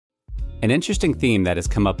An interesting theme that has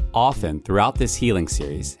come up often throughout this healing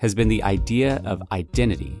series has been the idea of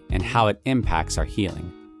identity and how it impacts our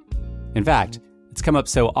healing. In fact, it's come up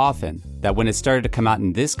so often that when it started to come out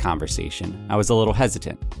in this conversation, I was a little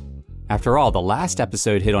hesitant. After all, the last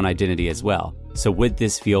episode hit on identity as well, so would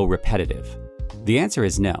this feel repetitive? The answer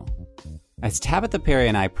is no. As Tabitha Perry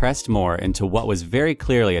and I pressed more into what was very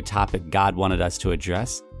clearly a topic God wanted us to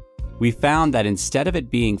address, we found that instead of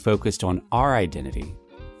it being focused on our identity,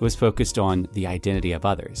 it was focused on the identity of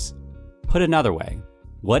others. Put another way,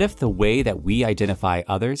 what if the way that we identify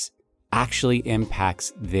others actually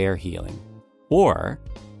impacts their healing? Or,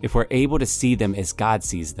 if we're able to see them as God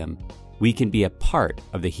sees them, we can be a part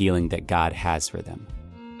of the healing that God has for them.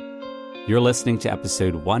 You're listening to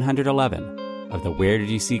episode 111 of the Where Did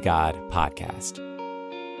You See God podcast.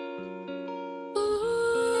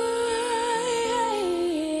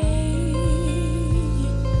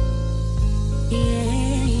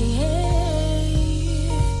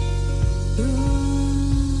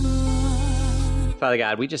 Father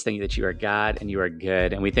God, we just thank you that you are God and you are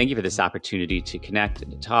good. And we thank you for this opportunity to connect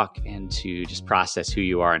and to talk and to just process who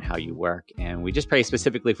you are and how you work. And we just pray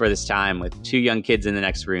specifically for this time with two young kids in the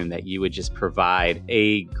next room that you would just provide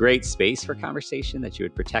a great space for conversation, that you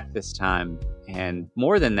would protect this time. And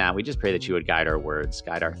more than that, we just pray that you would guide our words,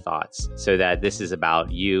 guide our thoughts, so that this is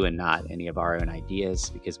about you and not any of our own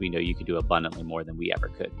ideas, because we know you can do abundantly more than we ever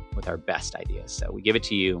could with our best ideas. So we give it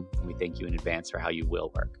to you and we thank you in advance for how you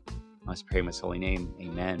will work. Let's pray in his holy name.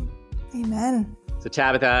 Amen. Amen. So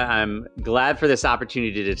Tabitha, I'm glad for this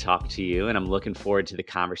opportunity to talk to you, and I'm looking forward to the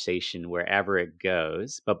conversation wherever it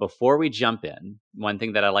goes. But before we jump in, one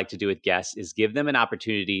thing that I like to do with guests is give them an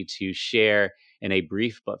opportunity to share in a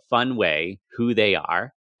brief but fun way who they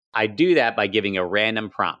are. I do that by giving a random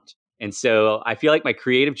prompt. And so I feel like my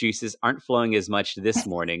creative juices aren't flowing as much this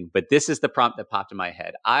morning, but this is the prompt that popped in my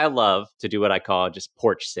head. I love to do what I call just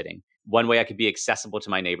porch sitting. One way I could be accessible to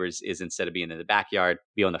my neighbors is instead of being in the backyard,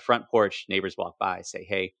 be on the front porch, neighbors walk by, say,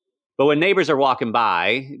 hey. But when neighbors are walking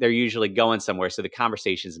by, they're usually going somewhere, so the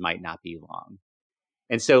conversations might not be long.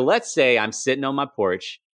 And so let's say I'm sitting on my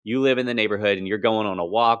porch, you live in the neighborhood, and you're going on a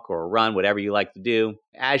walk or a run, whatever you like to do.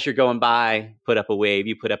 As you're going by, put up a wave,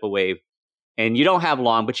 you put up a wave, and you don't have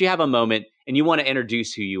long, but you have a moment, and you want to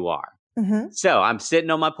introduce who you are. Mm-hmm. So I'm sitting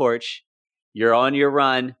on my porch, you're on your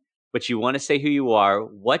run, but you want to say who you are.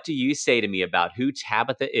 What do you say to me about who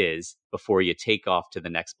Tabitha is before you take off to the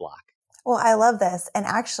next block? Well, I love this. And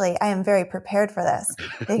actually, I am very prepared for this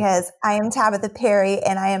because I am Tabitha Perry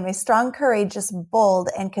and I am a strong, courageous,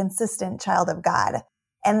 bold, and consistent child of God.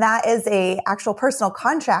 And that is a actual personal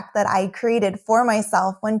contract that I created for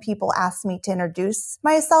myself when people asked me to introduce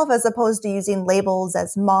myself, as opposed to using labels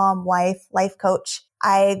as mom, wife, life coach.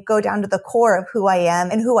 I go down to the core of who I am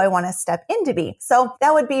and who I want to step in to be. So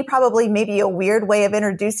that would be probably maybe a weird way of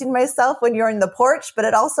introducing myself when you're in the porch, but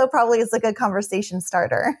it also probably is a good conversation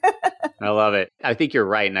starter. I love it. I think you're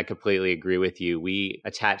right. And I completely agree with you. We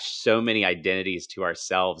attach so many identities to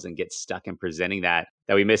ourselves and get stuck in presenting that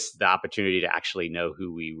we miss the opportunity to actually know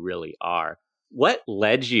who we really are. What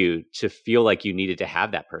led you to feel like you needed to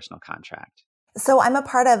have that personal contract? So I'm a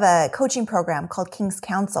part of a coaching program called King's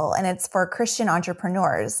Counsel, and it's for Christian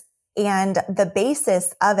entrepreneurs. And the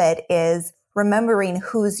basis of it is remembering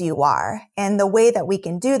whose you are. And the way that we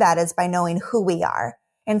can do that is by knowing who we are.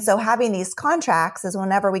 And so having these contracts is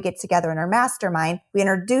whenever we get together in our mastermind, we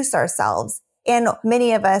introduce ourselves. And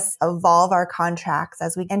many of us evolve our contracts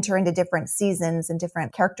as we enter into different seasons and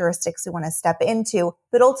different characteristics we want to step into.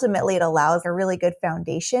 But ultimately, it allows a really good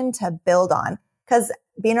foundation to build on. Because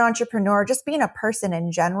being an entrepreneur, just being a person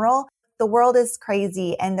in general, the world is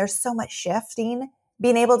crazy and there's so much shifting.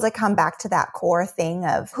 Being able to come back to that core thing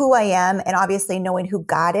of who I am and obviously knowing who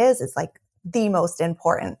God is like the most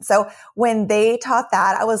important. So when they taught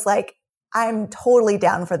that, I was like, I'm totally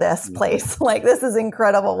down for this place. Like, this is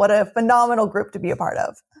incredible. What a phenomenal group to be a part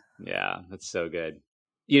of. Yeah, that's so good.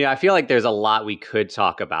 You know, I feel like there's a lot we could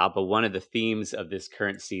talk about, but one of the themes of this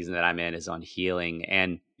current season that I'm in is on healing.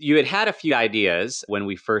 And you had a few ideas when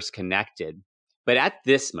we first connected, but at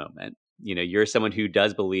this moment, you know, you're someone who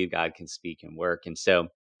does believe God can speak and work. And so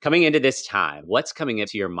coming into this time, what's coming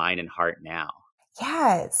into your mind and heart now?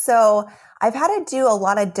 Yeah. So I've had to do a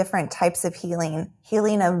lot of different types of healing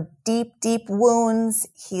of deep, deep wounds,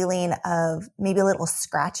 healing of maybe little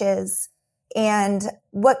scratches. And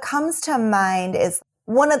what comes to mind is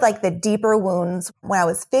one of like the deeper wounds. When I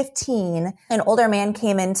was 15, an older man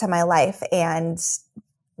came into my life and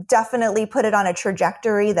definitely put it on a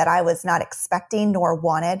trajectory that I was not expecting nor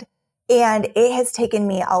wanted. And it has taken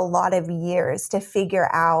me a lot of years to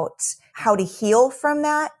figure out how to heal from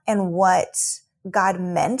that and what God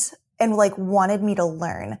meant and like wanted me to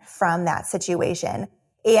learn from that situation.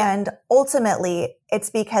 And ultimately, it's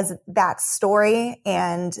because that story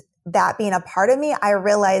and that being a part of me, I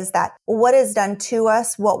realized that what is done to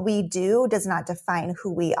us, what we do, does not define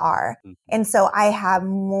who we are. And so I have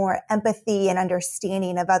more empathy and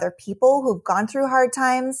understanding of other people who've gone through hard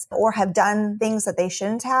times or have done things that they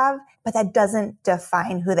shouldn't have, but that doesn't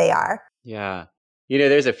define who they are. Yeah.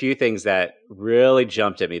 There's a few things that really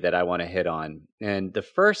jumped at me that I want to hit on. And the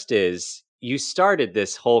first is you started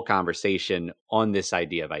this whole conversation on this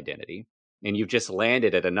idea of identity. And you've just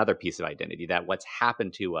landed at another piece of identity, that what's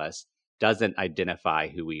happened to us doesn't identify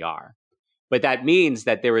who we are. But that means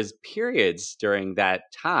that there was periods during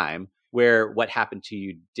that time where what happened to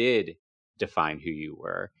you did define who you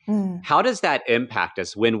were. How does that impact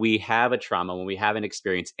us when we have a trauma, when we have an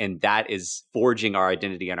experience, and that is forging our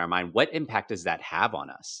identity in our mind? What impact does that have on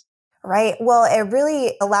us? Right. Well, it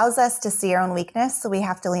really allows us to see our own weakness. So we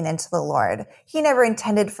have to lean into the Lord. He never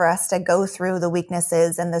intended for us to go through the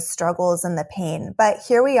weaknesses and the struggles and the pain. But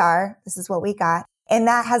here we are. This is what we got. And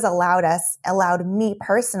that has allowed me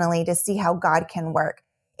personally to see how God can work.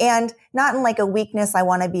 And not in like a weakness, I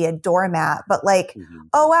want to be a doormat, but like,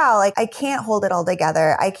 oh wow, like I can't hold it all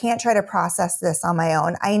together. I can't try to process this on my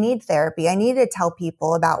own. I need therapy. I need to tell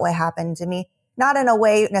people about what happened to me. Not in a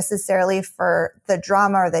way necessarily for the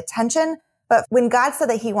drama or the tension, but when God said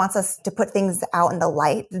that he wants us to put things out in the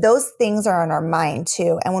light, those things are in our mind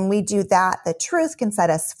too. And when we do that, the truth can set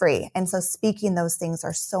us free. And so speaking those things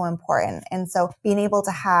are so important. And so being able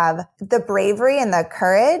to have the bravery and the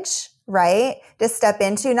courage, right, to step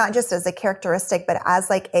into, not just as a characteristic, but as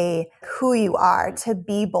like who you are, to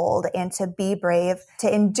be bold and to be brave,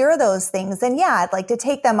 to endure those things. And yeah, I'd like to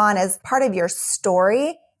take them on as part of your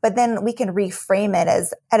story. But then we can reframe it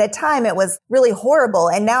as at a time it was really horrible.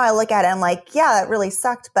 And now I look at it and I'm like, yeah, that really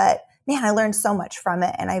sucked. But man, I learned so much from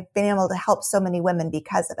it. And I've been able to help so many women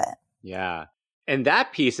because of it. Yeah. And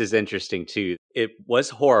that piece is interesting too. It was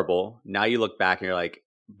horrible. Now you look back and you're like,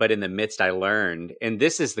 but in the midst I learned. And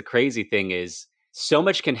this is the crazy thing is so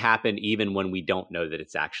much can happen even when we don't know that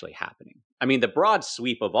it's actually happening. I mean, the broad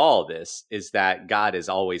sweep of all of this is that God is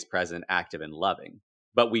always present, active, and loving.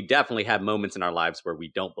 But we definitely have moments in our lives where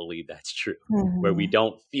we don't believe that's true, where we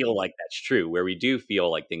don't feel like that's true, where we do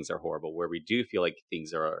feel like things are horrible, where we do feel like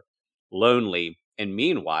things are lonely. And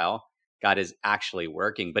meanwhile, God is actually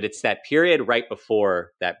working. But it's that period right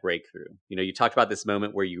before that breakthrough. You talked about this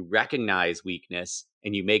moment where you recognize weakness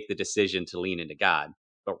and you make the decision to lean into God.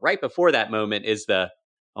 But right before that moment is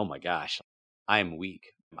oh my gosh, I am weak.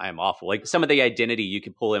 I am awful. Like some of the identity you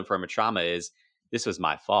can pull in from a trauma is this was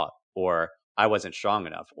my fault, or I wasn't strong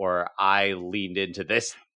enough, or I leaned into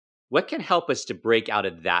this. What can help us to break out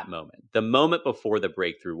of that moment, the moment before the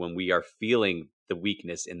breakthrough when we are feeling the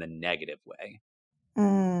weakness in the negative way?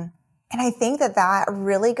 And I think that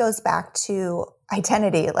really goes back to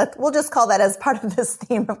identity. We'll just call that as part of this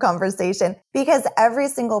theme of conversation, because every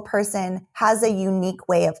single person has a unique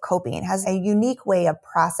way of coping, has a unique way of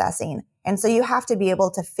processing. And so you have to be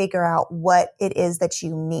able to figure out what it is that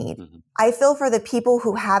you need. I feel for the people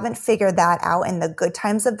who haven't figured that out in the good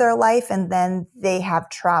times of their life and then they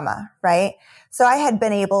have trauma, right? So I had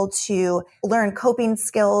been able to learn coping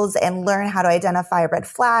skills and learn how to identify red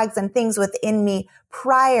flags and things within me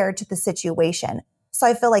prior to the situation. So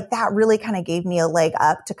I feel like that really kind of gave me a leg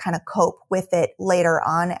up to kind of cope with it later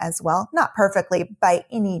on as well. Not perfectly by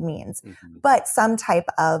any means, but some type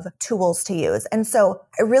of tools to use. And so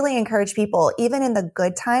I really encourage people, even in the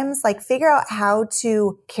good times, like figure out how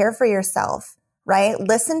to care for yourself, right?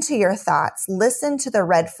 Listen to your thoughts, listen to the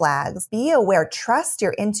red flags, be aware, trust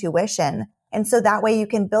your intuition. And so that way you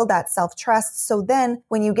can build that self-trust. So then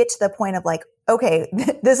when you get to the point of like, okay,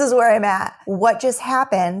 this is where I'm at, what just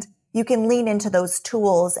happened? You can lean into those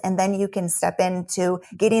tools and then you can step into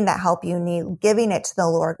getting that help you need, giving it to the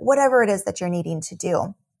Lord, whatever it is that you're needing to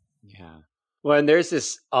do. Yeah. Well, and there's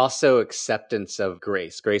this also acceptance of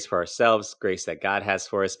grace for ourselves, grace that God has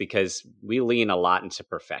for us, because we lean a lot into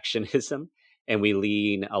perfectionism and we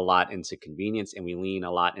lean a lot into convenience and we lean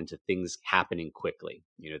a lot into things happening quickly,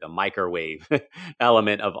 the microwave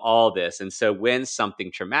element of all this. And so when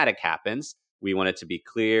something traumatic happens, we want it to be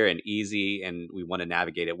clear and easy, and we want to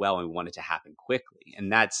navigate it well, and we want it to happen quickly.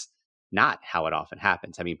 And that's not how it often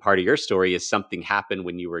happens. I mean, part of your story is something happened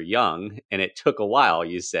when you were young, and it took a while,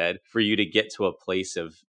 you said, for you to get to a place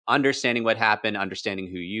of understanding what happened, understanding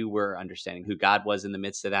who you were, understanding who God was in the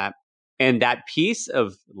midst of that. And that piece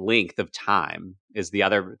of length of time is the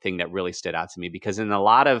other thing that really stood out to me, because in a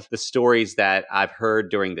lot of the stories that I've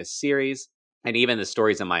heard during this series, And even the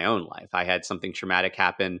stories in my own life. I had something traumatic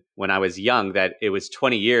happen when I was young that it was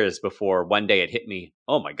 20 years before one day it hit me.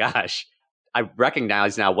 Oh my gosh, I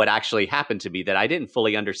recognize now what actually happened to me that I didn't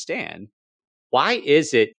fully understand. Why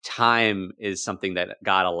is it time is something that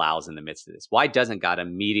God allows in the midst of this? Why doesn't God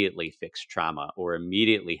immediately fix trauma or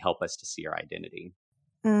immediately help us to see our identity?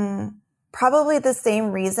 Probably the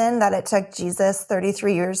same reason that it took Jesus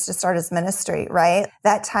 33 years to start his ministry, right?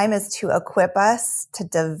 That time is to equip us to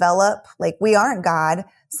develop. Like, we aren't God.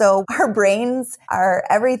 So our brains, our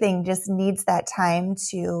everything just needs that time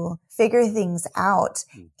to figure things out.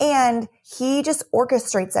 And he just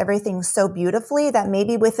orchestrates everything so beautifully that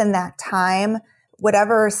maybe within that time,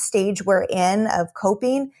 whatever stage we're in of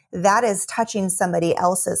coping, that is touching somebody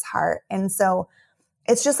else's heart. And so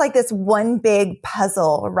it's just like this one big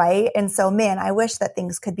puzzle, right? And so, man, I wish that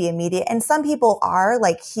things could be immediate. And some people are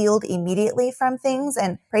like healed immediately from things,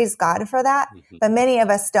 and praise God for that. But many of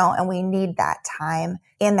us don't. And we need that time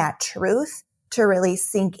and that truth to really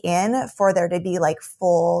sink in for there to be like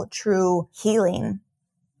full, true healing.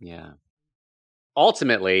 Yeah.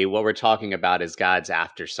 Ultimately, what we're talking about is God's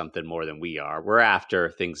after something more than we are. We're after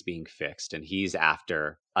things being fixed, and he's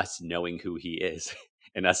after us knowing who he is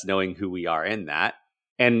and us knowing who we are in that.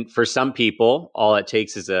 And for some people, all it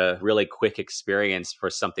takes is a really quick experience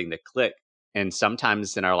for something to click. And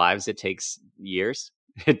sometimes in our lives, it takes years,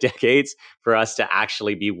 decades for us to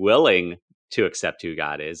actually be willing to accept who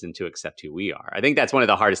God is and to accept who we are. I think that's one of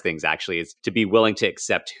the hardest things, actually, is to be willing to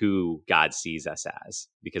accept who God sees us as,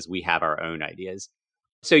 because we have our own ideas.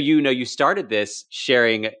 So, you started this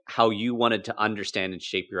sharing how you wanted to understand and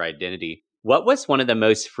shape your identity. What was one of the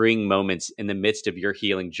most freeing moments in the midst of your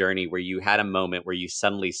healing journey where you had a moment where you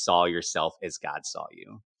suddenly saw yourself as God saw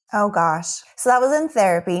you? Oh gosh. So that was in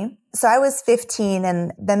therapy. So I was 15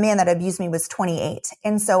 and the man that abused me was 28.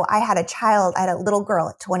 And so I had a little girl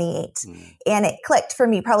at 28 and it clicked for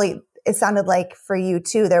me. Probably it sounded like for you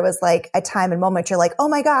too. There was like a time and moment you're like, oh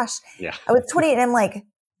my gosh, yeah. I was 28 and I'm like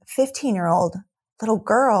 15-year-old little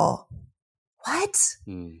girl. What?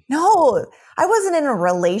 No, I wasn't in a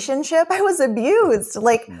relationship. I was abused.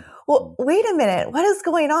 Like, well, wait a minute. What is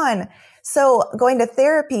going on? So going to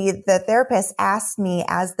therapy, the therapist asked me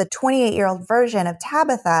as the 28-year-old version of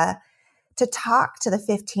Tabitha to talk to the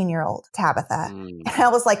 15-year-old Tabitha. And I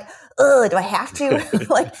was like, ugh, do I have to?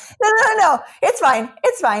 Like, no. It's fine.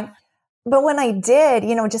 It's fine. But when I did,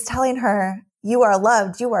 just telling her, you are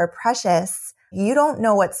loved, you are precious. You don't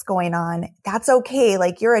know what's going on. That's okay.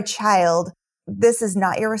 Like, you're a child. This is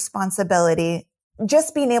not your responsibility.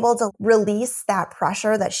 Just being able to release that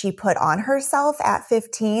pressure that she put on herself at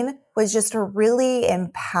 15 was just a really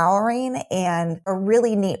empowering and a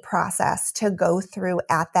really neat process to go through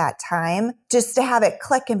at that time, just to have it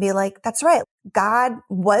click and be like, that's right. God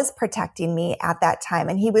was protecting me at that time.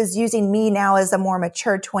 And he was using me now as a more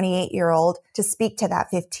mature 28-year-old to speak to that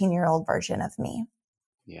 15-year-old version of me.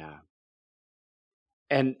 Yeah.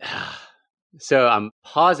 And so I'm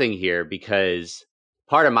pausing here because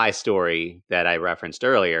part of my story that I referenced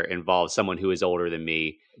earlier involves someone who is older than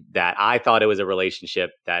me, that I thought it was a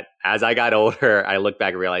relationship that as I got older, I look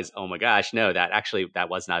back and realized, oh my gosh, no, that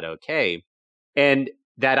was not okay. And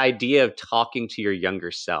that idea of talking to your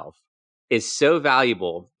younger self is so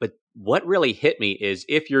valuable. But what really hit me is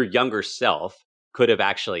if your younger self could have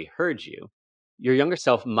actually heard you, your younger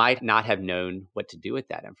self might not have known what to do with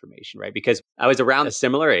that information, right? Because I was around a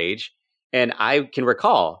similar age and I can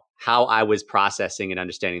recall how I was processing and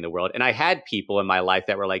understanding the world. And I had people in my life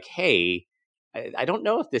that were like, hey, I don't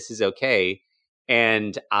know if this is okay.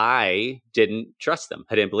 And I didn't trust them.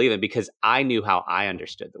 I didn't believe them because I knew how I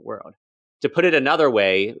understood the world. To put it another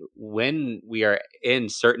way, when we are in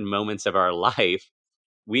certain moments of our life,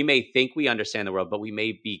 we may think we understand the world, but we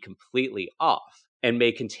may be completely off and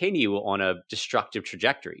may continue on a destructive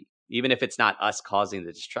trajectory, even if it's not us causing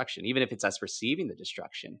the destruction, even if it's us receiving the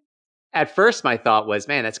destruction. At first, my thought was,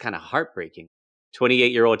 man, that's kind of heartbreaking.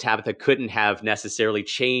 28-year-old Tabitha couldn't have necessarily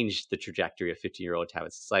changed the trajectory of 15-year-old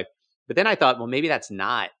Tabitha's life. But then I thought, well, maybe that's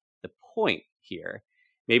not the point here.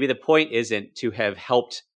 Maybe the point isn't to have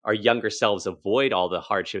helped our younger selves avoid all the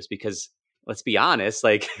hardships, because let's be honest,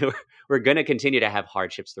 like we're going to continue to have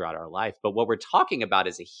hardships throughout our life. But what we're talking about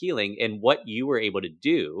is a healing. And what you were able to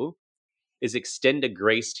do is extend a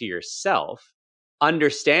grace to yourself,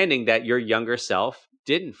 understanding that your younger self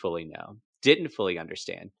didn't fully know, didn't fully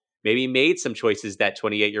understand, maybe made some choices that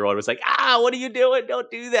 28-year-old was like, what are you doing? Don't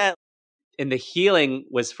do that. And the healing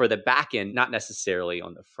was for the back end, not necessarily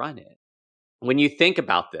on the front end. When you think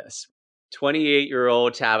about this,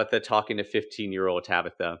 28-year-old Tabitha talking to 15-year-old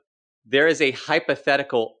Tabitha, there is a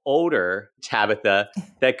hypothetical older Tabitha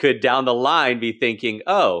that could down the line be thinking,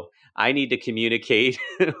 oh, I need to communicate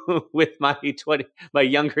with my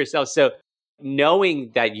younger self. So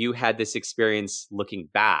knowing that you had this experience looking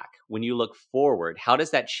back, when you look forward, how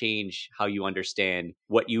does that change how you understand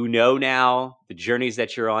what you know now, the journeys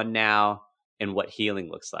that you're on now, and what healing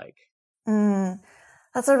looks like? Mm,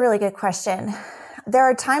 that's a really good question. There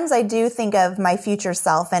are times I do think of my future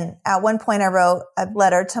self. And at one point I wrote a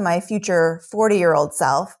letter to my future 40-year-old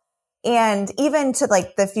self, and even to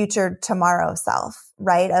like the future tomorrow self,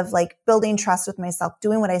 right? Of like building trust with myself,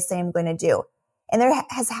 doing what I say I'm going to do. And there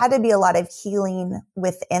has had to be a lot of healing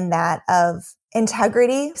within that of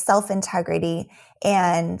integrity, self-integrity,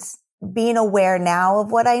 and being aware now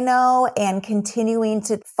of what I know and continuing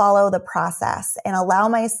to follow the process and allow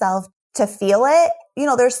myself to feel it. You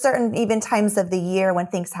know, there's certain even times of the year when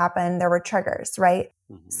things happen, there were triggers, right?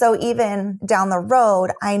 Mm-hmm. So even down the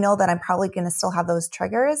road, I know that I'm probably going to still have those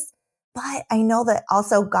triggers, but I know that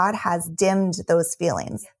also God has dimmed those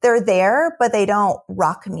feelings. They're there, but they don't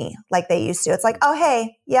rock me like they used to. It's like, oh,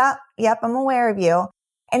 hey, yep, I'm aware of you.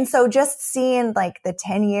 And so just seeing like the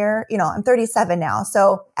 10-year, you know, I'm 37 now.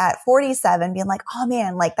 So at 47 being like, oh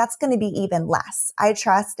man, like that's going to be even less. I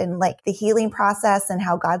trust in like the healing process and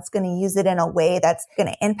how God's going to use it in a way that's going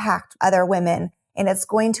to impact other women. And it's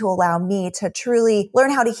going to allow me to truly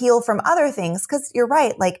learn how to heal from other things. Cause you're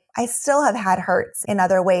right. Like I still have had hurts in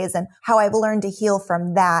other ways, and how I've learned to heal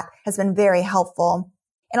from that has been very helpful.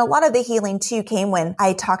 And a lot of the healing too came when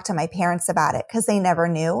I talked to my parents about it, because they never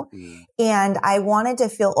knew. And I wanted to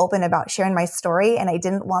feel open about sharing my story, and I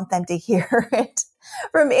didn't want them to hear it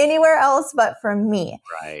from anywhere else but from me.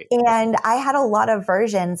 Right. And I had a lot of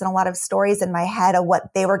versions and a lot of stories in my head of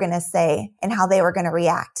what they were going to say and how they were going to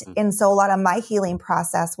react. And so a lot of my healing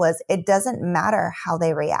process was, it doesn't matter how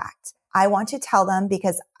they react. I want to tell them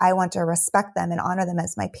because I want to respect them and honor them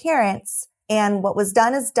as my parents. And what was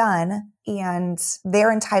done is done, and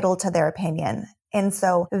they're entitled to their opinion. And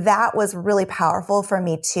so that was really powerful for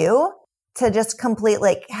me too, to just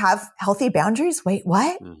like have healthy boundaries. Wait,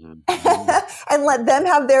 what? And let them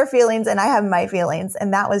have their feelings and I have my feelings.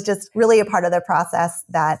 And that was just really a part of the process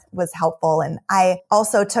that was helpful. And I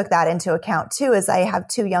also took that into account too, as I have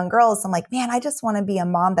 2 young girls. I'm like, man, I just want to be a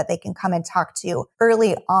mom that they can come and talk to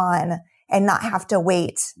early on and not have to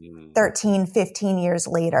wait 13, 15 years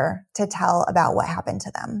later to tell about what happened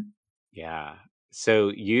to them. Yeah.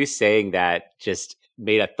 So you saying that just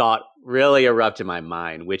made a thought really erupt in my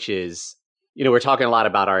mind, which is, you know, we're talking a lot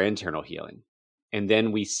about our internal healing. And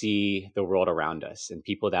then we see the world around us and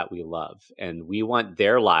people that we love, and we want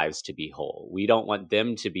their lives to be whole. We don't want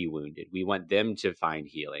them to be wounded. We want them to find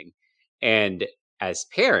healing. And as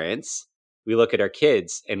parents, we look at our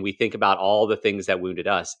kids and we think about all the things that wounded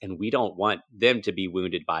us, and we don't want them to be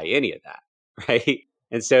wounded by any of that, right?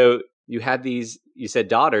 And so you had these, you said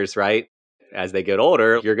daughters, right? As they get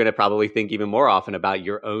older, you're going to probably think even more often about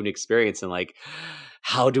your own experience and like,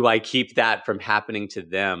 how do I keep that from happening to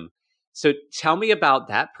them? So tell me about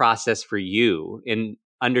that process for you in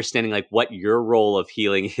understanding like what your role of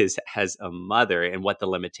healing is as a mother and what the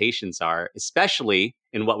limitations are, especially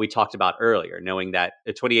in what we talked about earlier, knowing that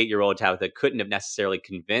a 28-year-old Tabitha couldn't have necessarily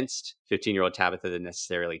convinced 15-year-old Tabitha to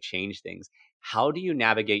necessarily change things. How do you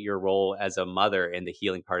navigate your role as a mother and the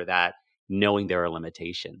healing part of that, knowing there are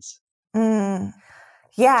limitations?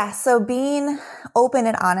 Yeah. So being open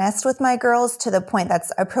and honest with my girls to the point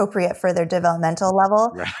that's appropriate for their developmental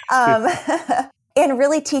level. Right. And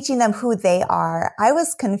really teaching them who they are. I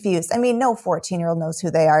was confused. I mean, no 14-year-old knows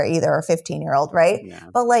who they are either, or 15-year-old, right? Yeah.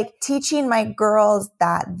 But like teaching my girls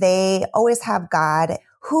that they always have God,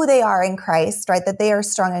 who they are in Christ, right? That they are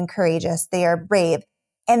strong and courageous. They are brave.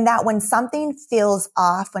 And that when something feels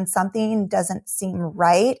off, when something doesn't seem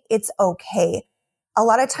right, it's okay. A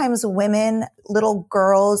lot of times women, little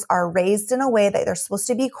girls are raised in a way that they're supposed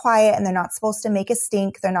to be quiet and they're not supposed to make a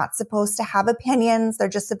stink. They're not supposed to have opinions. They're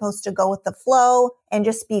just supposed to go with the flow and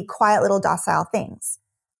just be quiet little docile things.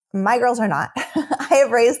 My girls are not. I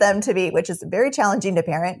have raised them to be, which is very challenging to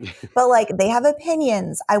parent, but like they have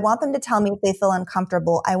opinions. I want them to tell me if they feel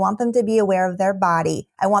uncomfortable. I want them to be aware of their body.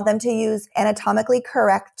 I want them to use anatomically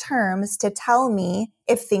correct terms to tell me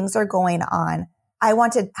if things are going on. I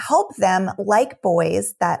want to help them like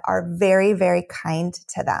boys that are very, very kind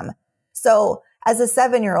to them. So as a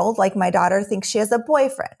 7-year-old, like my daughter thinks she has a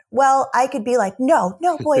boyfriend. Well, I could be like, no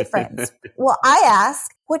boyfriends. Well, I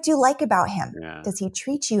ask, what do you like about him? Yeah. Does he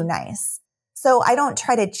treat you nice? So I don't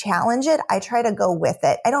try to challenge it. I try to go with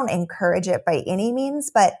it. I don't encourage it by any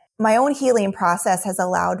means, but my own healing process has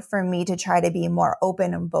allowed for me to try to be more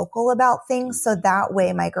open and vocal about things. So that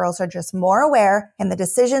way my girls are just more aware, and the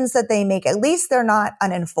decisions that they make, at least they're not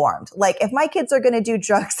uninformed. Like if my kids are going to do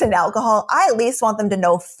drugs and alcohol, I at least want them to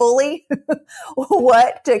know fully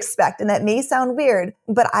what to expect. And that may sound weird,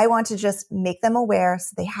 but I want to just make them aware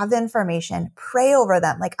so they have the information, pray over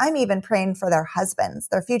them. Like I'm even praying for their husbands,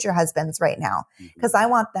 their future husbands right now, because I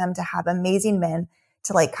want them to have amazing men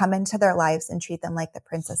to like come into their lives and treat them like the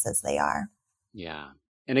princesses they are. Yeah.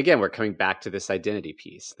 And again, we're coming back to this identity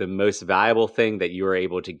piece. The most valuable thing that you are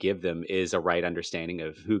able to give them is a right understanding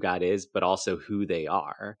of who God is, but also who they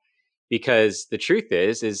are. Because the truth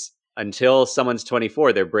is until someone's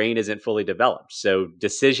 24, their brain isn't fully developed. So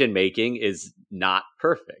decision making is not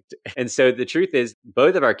perfect. And so the truth is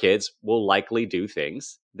both of our kids will likely do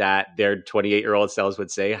things that their 28-year-old selves would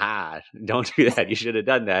say, don't do that. You should have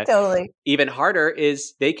done that. Totally. Even harder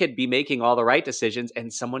is they could be making all the right decisions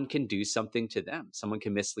and someone can do something to them. Someone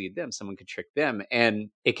can mislead them. Someone can trick them.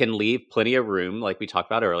 And it can leave plenty of room, like we talked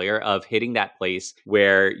about earlier, of hitting that place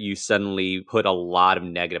where you suddenly put a lot of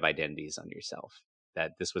negative identities on yourself.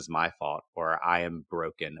 That this was my fault, or I am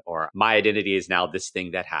broken, or my identity is now this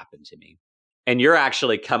thing that happened to me. And you're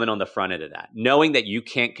actually coming on the front end of that, knowing that you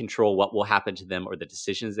can't control what will happen to them or the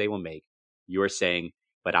decisions they will make. You're saying,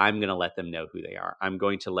 but I'm going to let them know who they are. I'm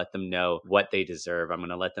going to let them know what they deserve. I'm going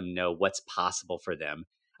to let them know what's possible for them.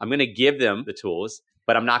 I'm going to give them the tools,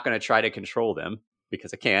 but I'm not going to try to control them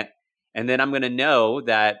because I can't. And then I'm going to know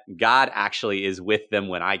that God actually is with them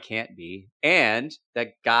when I can't be, and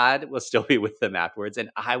that God will still be with them afterwards, and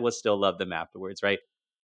I will still love them afterwards, right?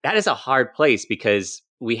 That is a hard place because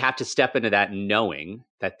we have to step into that knowing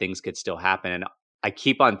that things could still happen. And I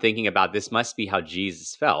keep on thinking about this must be how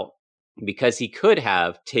Jesus felt, because he could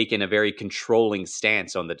have taken a very controlling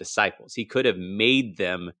stance on the disciples. He could have made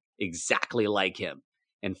them exactly like him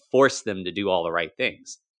and forced them to do all the right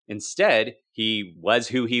things. Instead, he was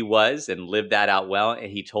who he was and lived that out well.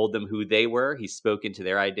 And he told them who they were. He spoke into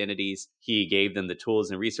their identities. He gave them the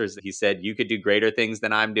tools and resources. He said, you could do greater things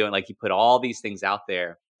than I'm doing. Like he put all these things out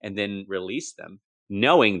there and then released them,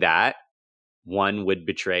 knowing that one would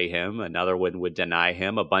betray him, another one would deny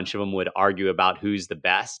him, a bunch of them would argue about who's the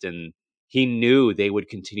best. And he knew they would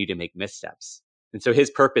continue to make missteps. And so his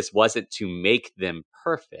purpose wasn't to make them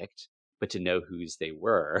perfect, but to know whose they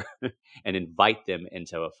were and invite them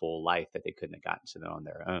into a full life that they couldn't have gotten to know on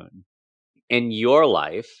their own. In your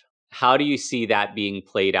life, how do you see that being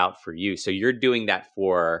played out for you? So you're doing that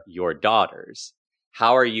for your daughters.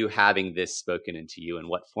 How are you having this spoken into you, and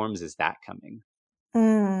what forms is that coming?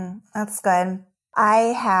 That's good. I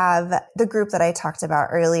have the group that I talked about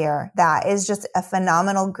earlier that is just a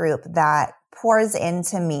phenomenal group that pours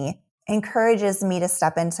into me, encourages me to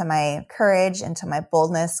step into my courage, into my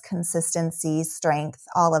boldness, consistency, strength,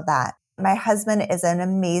 all of that. My husband is an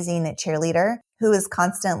amazing cheerleader who is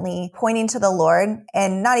constantly pointing to the Lord,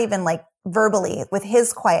 and not even like verbally, with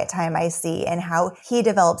his quiet time I see and how he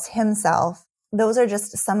develops himself. Those are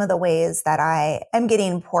just some of the ways that I am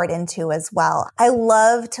getting poured into as well. I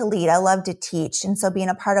love to lead. I love to teach. And so being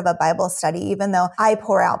a part of a Bible study, even though I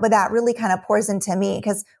pour out, but that really kind of pours into me,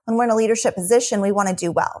 because when we're in a leadership position, we want to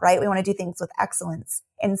do well, right? We want to do things with excellence.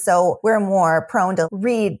 And so we're more prone to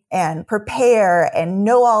read and prepare and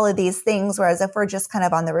know all of these things. Whereas if we're just kind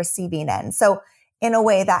of on the receiving end. So in a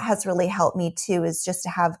way that has really helped me too, is just to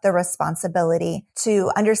have the responsibility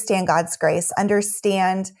to understand God's grace,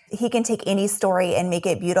 understand he can take any story and make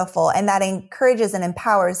it beautiful. And that encourages and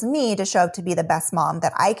empowers me to show up to be the best mom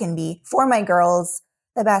that I can be for my girls,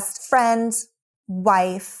 the best friend,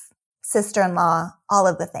 wife, sister-in-law, all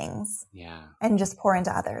of the things. Yeah. And just pour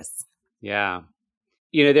into others. Yeah.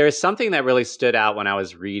 You know, there is something that really stood out when I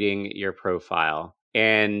was reading your profile.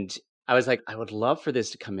 And I was like, I would love for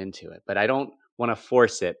this to come into it, but I don't want to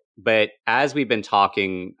force it. But as we've been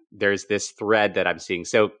talking, there's this thread that I'm seeing.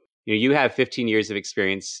 So, you have 15 years of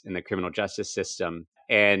experience in the criminal justice system,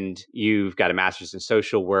 and you've got a master's in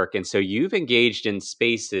social work. And so you've engaged in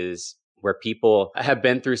spaces where people have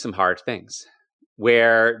been through some hard things,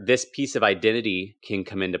 where this piece of identity can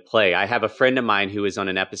come into play. I have a friend of mine who was on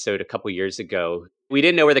an episode a couple years ago. We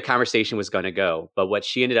didn't know where the conversation was going to go, but what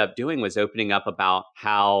she ended up doing was opening up about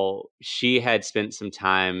how she had spent some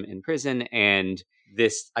time in prison, and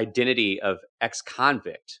this identity of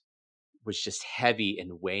ex-convict was just heavy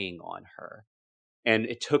and weighing on her. And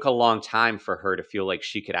it took a long time for her to feel like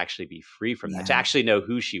she could actually be free from that, to actually know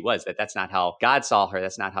who she was, that that's not how God saw her.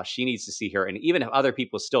 That's not how she needs to see her. And even if other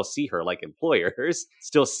people still see her, like employers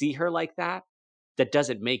still see her like that, that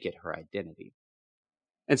doesn't make it her identity.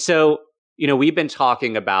 And so, we've been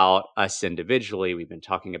talking about us individually. We've been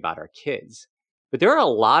talking about our kids. But there are a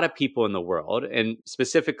lot of people in the world, and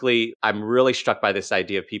specifically, I'm really struck by this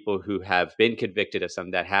idea of people who have been convicted of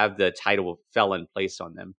something, that have the title of felon placed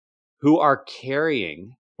on them, who are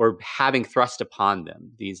carrying or having thrust upon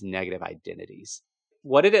them these negative identities.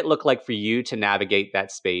 What did it look like for you to navigate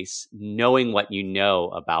that space, knowing what you know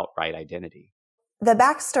about right identity? The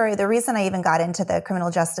backstory, the reason I even got into the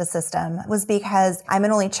criminal justice system was because I'm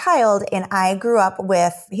an only child and I grew up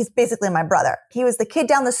with, he's basically my brother. He was the kid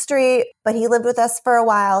down the street, but he lived with us for a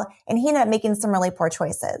while and he ended up making some really poor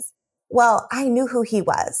choices. Well, I knew who he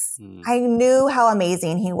was. I knew how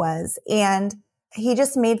amazing he was. And he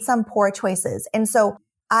just made some poor choices. And so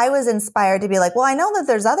I was inspired to be like, well, I know that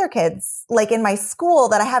there's other kids like in my school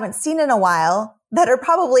that I haven't seen in a while that are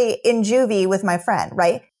probably in juvie with my friend,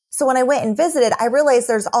 right? So when I went and visited, I realized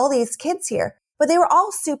there's all these kids here, but they were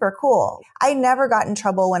all super cool. I never got in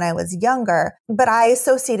trouble when I was younger, but I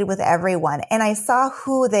associated with everyone and I saw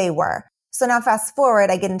who they were. So now fast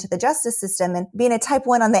forward, I get into the justice system, and being a type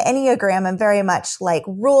 1 on the Enneagram, I'm very much like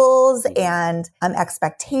rules and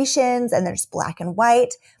expectations, and there's black and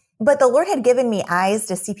white. But the Lord had given me eyes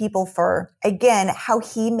to see people for, again, how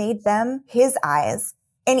he made them, his eyes.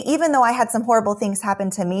 And even though I had some horrible things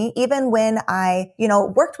happen to me, even when I,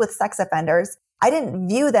 worked with sex offenders, I didn't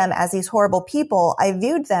view them as these horrible people. I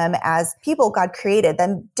viewed them as people God created,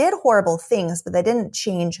 them did horrible things, but they didn't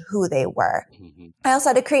change who they were. I also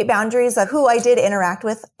had to create boundaries of who I did interact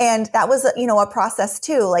with. And that was, a process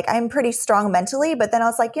too. Like I'm pretty strong mentally, but then I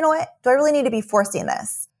was like, you know what? Do I really need to be forcing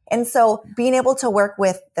this? And so being able to work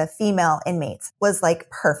with the female inmates was like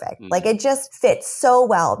perfect. Like it just fit so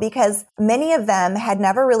well because many of them had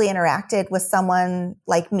never really interacted with someone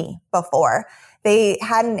like me before. They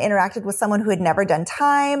hadn't interacted with someone who had never done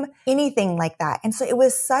time, anything like that. And so it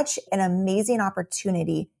was such an amazing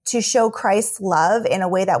opportunity to show Christ's love in a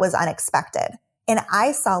way that was unexpected. And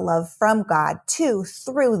I saw love from God too,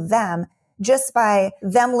 through them, just by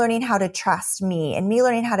them learning how to trust me and me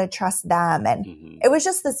learning how to trust them. And it was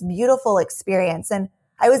just this beautiful experience. And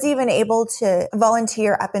I was even able to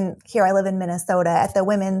volunteer up in here. I live in Minnesota at the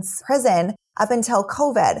women's prison up until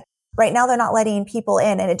COVID. Right now, they're not letting people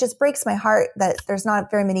in. And it just breaks my heart that there's not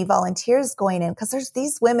very many volunteers going in because there's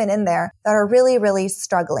these women in there that are really, really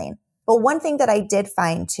struggling. But one thing that I did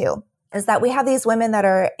find too is that we have these women that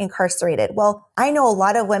are incarcerated. Well, I know a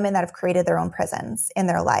lot of women that have created their own prisons in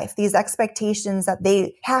their life. These expectations that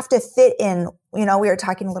they have to fit in. We were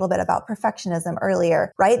talking a little bit about perfectionism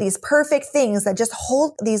earlier, right? These perfect things that just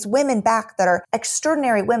hold these women back that are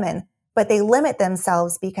extraordinary women, but they limit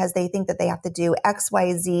themselves because they think that they have to do X,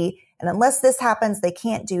 Y, Z. And unless this happens, they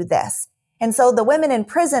can't do this. And so the women in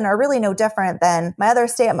prison are really no different than my other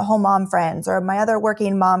stay-at-home mom friends or my other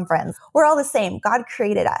working mom friends. We're all the same. God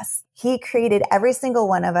created us. He created every single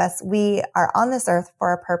one of us. We are on this earth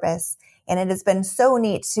for a purpose. And it has been so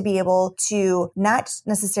neat to be able to not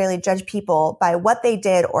necessarily judge people by what they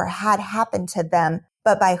did or had happened to them,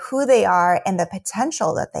 but by who they are and the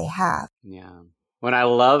potential that they have. Yeah. When I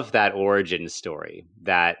love that origin story,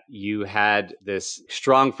 that you had this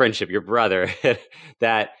strong friendship, your brother,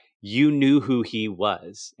 that you knew who he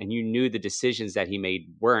was and you knew the decisions that he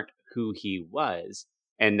made weren't who he was.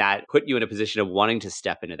 And that put you in a position of wanting to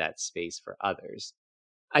step into that space for others.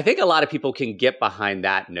 I think a lot of people can get behind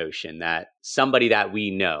that notion that somebody that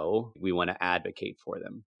we know, we want to advocate for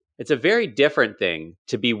them. It's a very different thing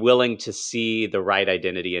to be willing to see the right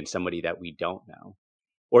identity in somebody that we don't know,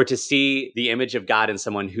 or to see the image of God in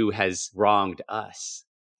someone who has wronged us.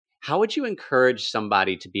 How would you encourage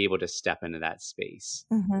somebody to be able to step into that space?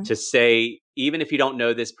 To say, even if you don't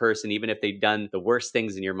know this person, even if they've done the worst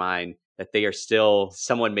things in your mind, that they are still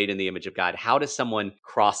someone made in the image of God. How does someone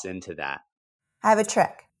cross into that? I have a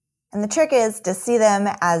trick. And the trick is to see them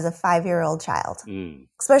as a 5-year-old child,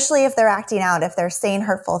 especially if they're acting out, if they're saying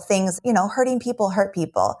hurtful things, hurting people hurt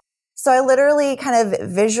people. So I literally kind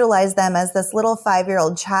of visualize them as this little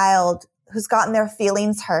 5-year-old child who's gotten their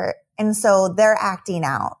feelings hurt. And so they're acting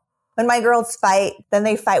out. When my girls fight, then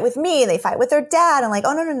they fight with me, they fight with their dad. I'm like,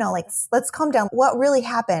 oh, no. Like, let's calm down. What really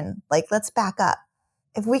happened? Like, let's back up.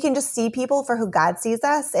 If we can just see people for who God sees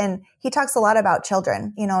us, and he talks a lot about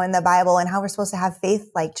children, in the Bible and how we're supposed to have faith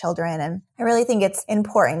like children. And I really think it's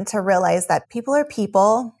important to realize that people are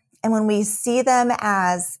people. And when we see them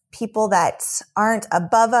as people that aren't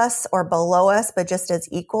above us or below us, but just as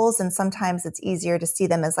equals, and sometimes it's easier to see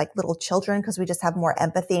them as like little children because we just have more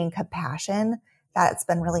empathy and compassion. That's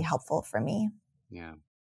been really helpful for me. Yeah.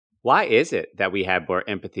 Why is it that we have more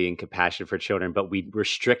empathy and compassion for children, but we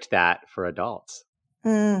restrict that for adults?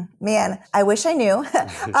 Man, I wish I knew.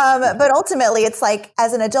 But ultimately, it's like,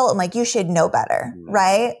 as an adult, I'm like, you should know better,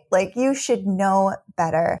 right? Like, you should know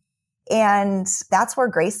better. And that's where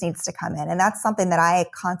grace needs to come in. And that's something that I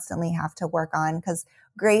constantly have to work on, because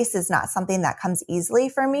grace is not something that comes easily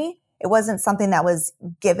for me. It wasn't something that was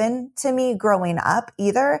given to me growing up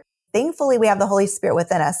either. Thankfully, we have the Holy Spirit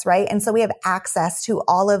within us, right? And so we have access to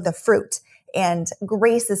all of the fruit. And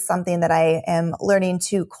grace is something that I am learning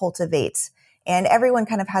to cultivate. And everyone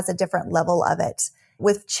kind of has a different level of it.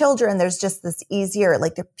 With children, there's just this easier,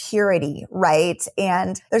 like the purity, right?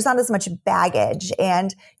 And there's not as much baggage.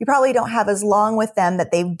 And you probably don't have as long with them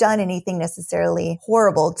that they've done anything necessarily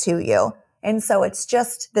horrible to you. And so it's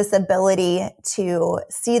just this ability to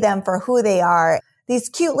see them for who they are, these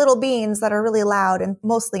cute little beings that are really loud and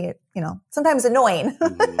mostly, sometimes annoying,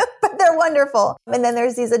 but they're wonderful. And then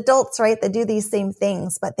there's these adults, right, that do these same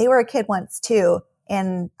things, but they were a kid once too.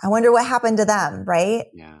 And I wonder what happened to them, right?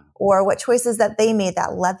 Yeah. Or what choices that they made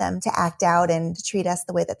that led them to act out and to treat us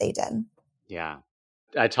the way that they did. Yeah.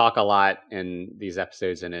 I talk a lot in these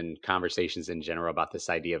episodes and in conversations in general about this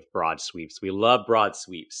idea of broad sweeps. We love broad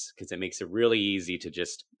sweeps because it makes it really easy to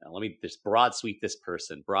just, let me just broad sweep this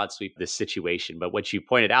person, broad sweep this situation. But what you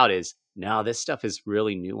pointed out is, no, this stuff is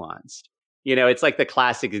really nuanced. It's like the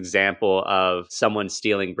classic example of someone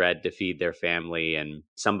stealing bread to feed their family, and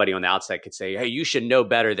somebody on the outside could say, hey, you should know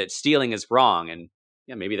better that stealing is wrong. And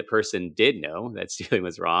yeah, maybe the person did know that stealing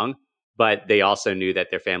was wrong, but they also knew that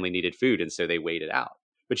their family needed food, and so they waited out.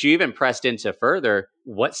 But you even pressed into further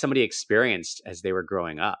what somebody experienced as they were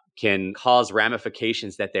growing up can cause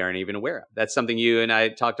ramifications that they aren't even aware of. That's something you and I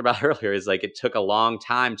talked about earlier, is like it took a long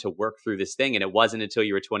time to work through this thing. And it wasn't until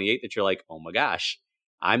you were 28 that you're like, oh my gosh,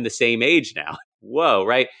 I'm the same age now. Whoa,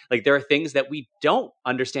 right? Like there are things that we don't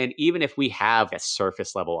understand, even if we have a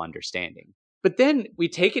surface level understanding. But then we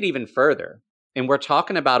take it even further. And we're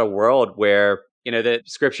talking about a world where, the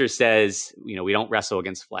scripture says, we don't wrestle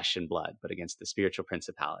against flesh and blood, but against the spiritual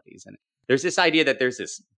principalities. And there's this idea that there's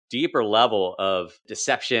this deeper level of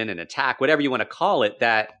deception and attack, whatever you want to call it,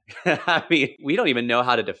 that, we don't even know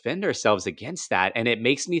how to defend ourselves against that. And it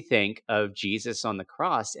makes me think of Jesus on the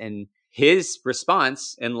cross, and his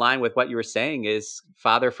response, in line with what you were saying, is,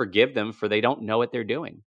 Father, forgive them, for they don't know what they're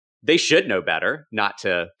doing. They should know better not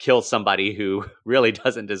to kill somebody who really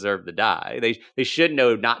doesn't deserve to die. They should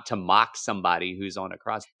know not to mock somebody who's on a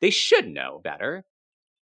cross. They should know better.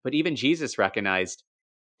 But even Jesus recognized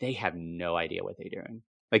they have no idea what they're doing.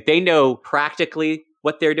 Like they know practically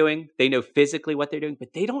what they're doing. They know physically what they're doing,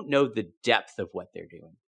 but they don't know the depth of what they're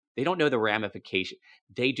doing. They don't know the ramification.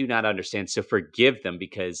 They do not understand. So forgive them,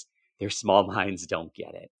 because their small minds don't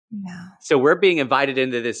get it. Yeah. So we're being invited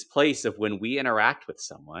into this place of, when we interact with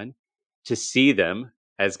someone, to see them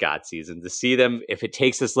as God sees them, to see them, if it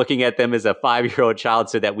takes us looking at them as a 5-year-old child,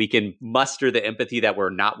 so that we can muster the empathy that we're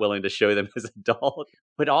not willing to show them as adults,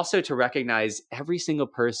 but also to recognize every single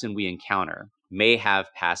person we encounter may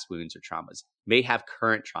have past wounds or traumas, may have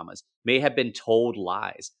current traumas, may have been told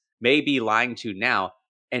lies, may be lying to now,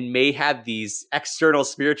 and may have these external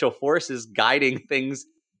spiritual forces guiding things.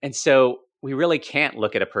 And so we really can't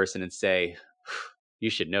look at a person and say, you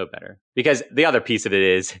should know better. Because the other piece of it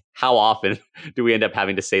is, how often do we end up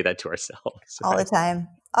having to say that to ourselves? All the time.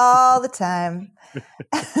 All the time.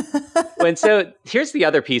 And so here's the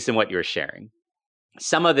other piece in what you're sharing.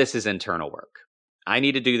 Some of this is internal work. I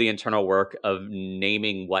need to do the internal work of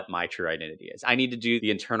naming what my true identity is. I need to do the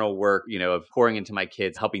internal work, of pouring into my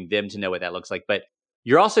kids, helping them to know what that looks like. But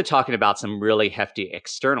you're also talking about some really hefty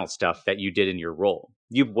external stuff that you did in your role.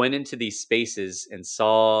 You went into these spaces and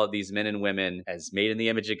saw these men and women as made in the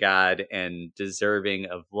image of God and deserving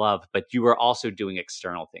of love, but you were also doing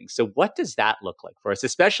external things. So what does that look like for us,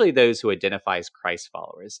 especially those who identify as Christ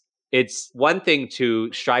followers? It's one thing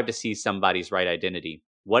to strive to see somebody's right identity.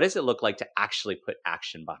 What does it look like to actually put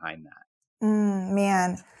action behind that?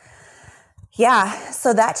 Man. Yeah.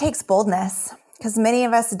 So that takes boldness. Because many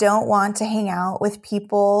of us don't want to hang out with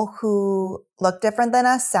people who look different than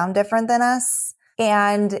us, sound different than us.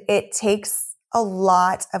 And it takes a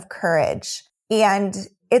lot of courage. And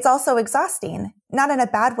it's also exhausting, not in a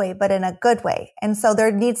bad way, but in a good way. And so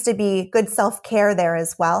there needs to be good self-care there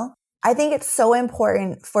as well. I think it's so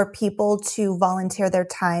important for people to volunteer their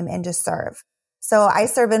time and to serve. So I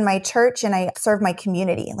serve in my church and I serve my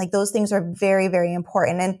community. Like those things are very, very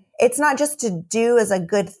important. And it's not just to do as a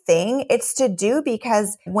good thing. It's to do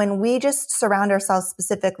because when we just surround ourselves,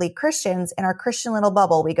 specifically Christians, in our Christian little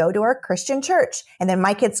bubble, we go to our Christian church, and then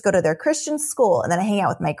my kids go to their Christian school, and then I hang out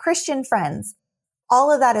with my Christian friends.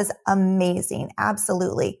 All of that is amazing.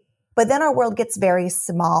 Absolutely. But then our world gets very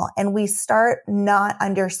small and we start not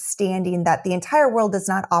understanding that the entire world does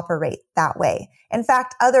not operate that way. In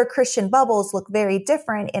fact, other Christian bubbles look very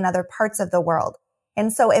different in other parts of the world.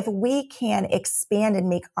 And so if we can expand and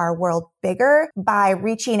make our world bigger by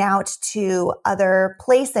reaching out to other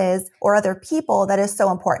places or other people, that is so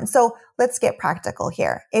important. So let's get practical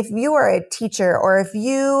here. If you are a teacher or if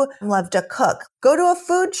you love to cook, go to a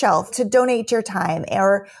food shelf to donate your time,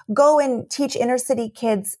 or go and teach inner city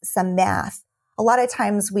kids some math. A lot of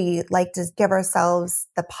times we like to give ourselves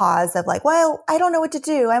the pause of like, well, I don't know what to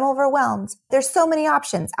do. I'm overwhelmed. There's so many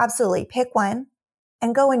options. Absolutely. Pick one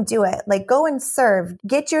and go and do it. Like, go and serve.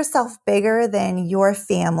 Get yourself bigger than your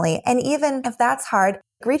family. And even if that's hard,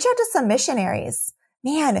 reach out to some missionaries.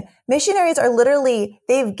 Man, missionaries are literally,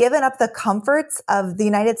 they've given up the comforts of the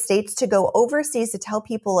United States to go overseas to tell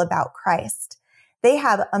people about Christ. They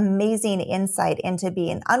have amazing insight into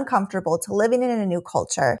being uncomfortable, to living in a new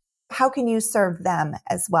culture. How can you serve them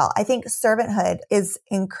as well? I think servanthood is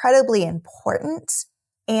incredibly important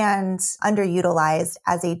and underutilized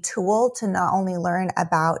as a tool to not only learn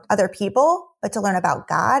about other people, but to learn about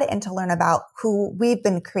God and to learn about who we've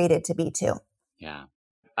been created to be too. Yeah,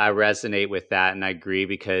 I resonate with that, and I agree,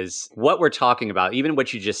 because what we're talking about, even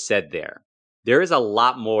what you just said there is a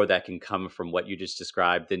lot more that can come from what you just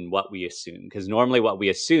described than what we assume. Because normally what we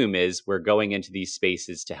assume is we're going into these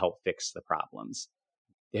spaces to help fix the problems.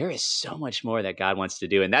 There is so much more that God wants to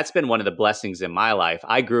do. And that's been one of the blessings in my life.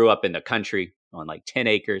 I grew up in the country on like 10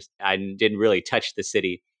 acres. I didn't really touch the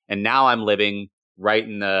city. And now I'm living right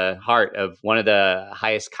in the heart of one of the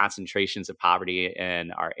highest concentrations of poverty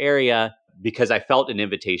in our area, because I felt an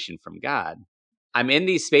invitation from God. I'm in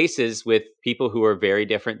these spaces with people who are very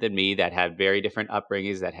different than me, that have very different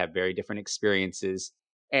upbringings, that have very different experiences.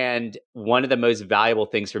 And one of the most valuable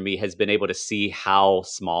things for me has been able to see how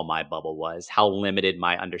small my bubble was, how limited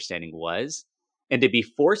my understanding was, and to be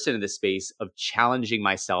forced into the space of challenging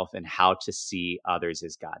myself and how to see others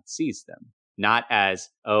as God sees them. Not as,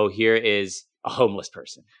 oh, here is a homeless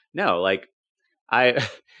person. No, like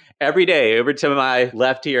every day over to my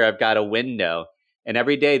left here, I've got a window, and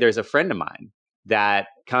every day there's a friend of mine that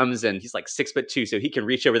comes, and he's like 6'2", so he can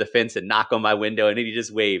reach over the fence and knock on my window, and then he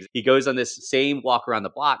just waves. He goes on this same walk around the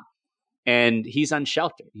block, and he's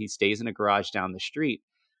unsheltered. He stays in a garage down the street.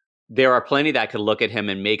 There are plenty that could look at him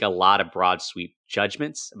and make a lot of broad sweep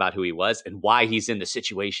judgments about who he was and why he's in the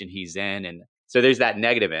situation he's in. And so there's that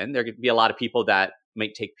negative end. There could be a lot of people that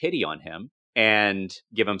might take pity on him and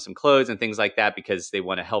give him some clothes and things like that because they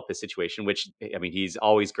want to help his situation, which, I mean, he's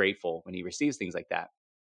always grateful when he receives things like that.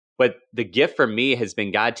 But the gift for me has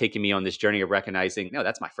been God taking me on this journey of recognizing, no,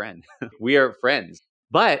 that's my friend. We are friends.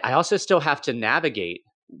 But I also still have to navigate,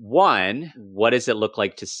 one, what does it look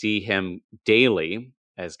like to see him daily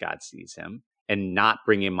as God sees him, and not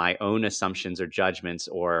bring in my own assumptions or judgments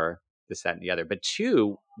or this, that, and the other. But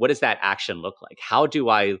two, what does that action look like? How do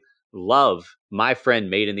I love my friend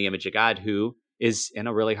made in the image of God who is in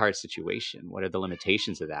a really hard situation? What are the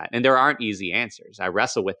limitations of that? And there aren't easy answers. I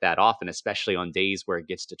wrestle with that often, especially on days where it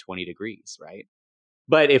gets to 20 degrees, right?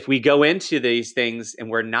 But if we go into these things and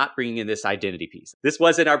we're not bringing in this identity piece, this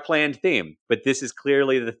wasn't our planned theme, but this is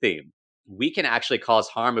clearly the theme. We can actually cause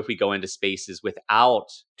harm if we go into spaces without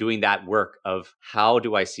doing that work of, how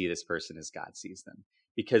do I see this person as God sees them?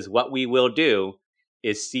 Because what we will do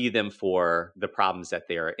is see them for the problems that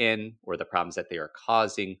they are in, or the problems that they are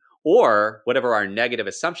causing, or whatever our negative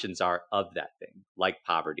assumptions are of that thing, like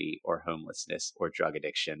poverty or homelessness or drug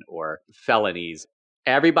addiction or felonies.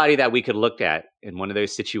 Everybody that we could look at in one of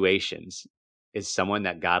those situations is someone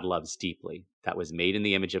that God loves deeply, that was made in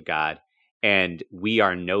the image of God. And we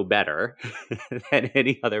are no better than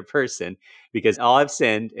any other person, because all have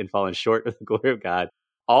sinned and fallen short of the glory of God.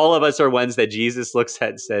 All of us are ones that Jesus looks at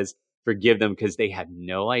and says, forgive them, because they have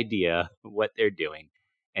no idea what they're doing.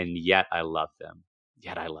 And yet I love them.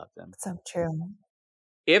 Yet I love them. So true.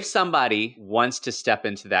 If somebody wants to step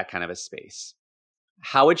into that kind of a space,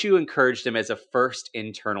 how would you encourage them as a first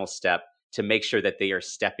internal step to make sure that they are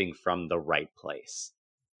stepping from the right place?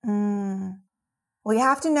 We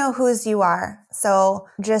have to know whose you are. So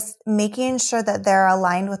just making sure that they're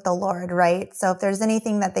aligned with the Lord, right? So if there's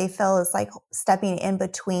anything that they feel is like stepping in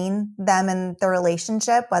between them and the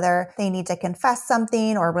relationship, whether they need to confess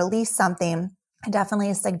something or release something, I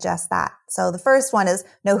definitely suggest that. So the first one is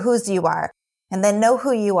know whose you are. And then know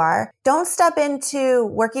who you are. Don't step into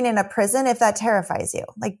working in a prison if that terrifies you.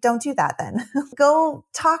 Like, don't do that then. Go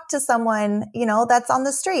talk to someone, that's on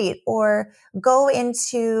the street, or go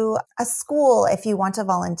into a school if you want to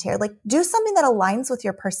volunteer. Like, do something that aligns with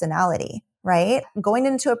your personality, right? Going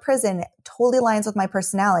into a prison totally aligns with my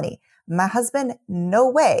personality. My husband, no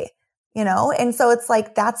way. And so it's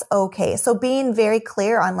like, that's okay. So being very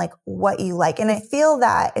clear on like what you like. And I feel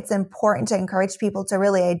that it's important to encourage people to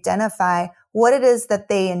really identify what it is that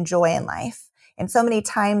they enjoy in life And so many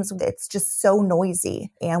times it's just so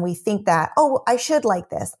noisy and we think that, oh, I should like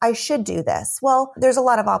this. I should do this. Well, there's a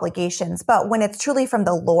lot of obligations, but when it's truly from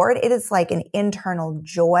the Lord, it is like an internal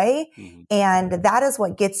joy. Mm-hmm. And that is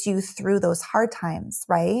what gets you through those hard times,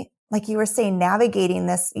 right? Like you were saying, navigating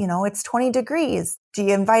this, it's 20 degrees. Do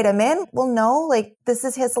you invite him in? Well, no, like this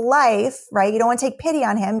is his life, right? You don't want to take pity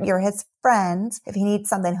on him. You're his friend. If he needs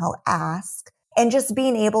something, he'll ask. And just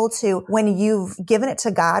being able to, when you've given it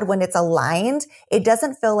to God, when it's aligned, it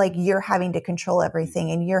doesn't feel like you're having to control everything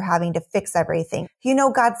and you're having to fix everything.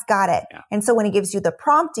 God's got it. Yeah. And so when he gives you the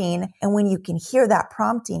prompting and when you can hear that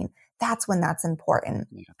prompting, that's when that's important.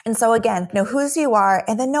 Yeah. And so again, know whose you are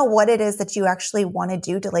and then know what it is that you actually want to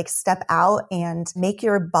do to like step out and make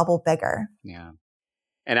your bubble bigger. Yeah.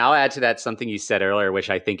 And I'll add to that something you said earlier, which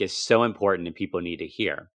I think is so important and people need to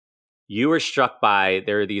hear. You were struck by,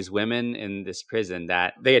 there are these women in this prison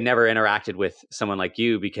that they had never interacted with someone like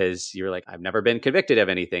you because you were like, I've never been convicted of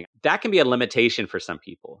anything. That can be a limitation for some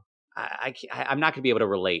people. I'm not going to be able to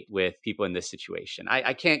relate with people in this situation.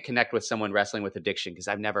 I can't connect with someone wrestling with addiction because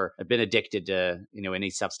I've been addicted to, any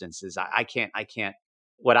substances. I can't.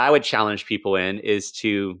 What I would challenge people in is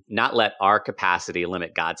to not let our capacity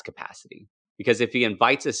limit God's capacity. Because if he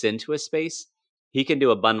invites us into a space, he can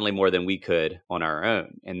do abundantly more than we could on our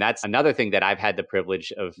own. And that's another thing that I've had the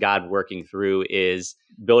privilege of God working through is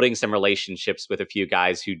building some relationships with a few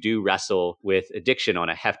guys who do wrestle with addiction on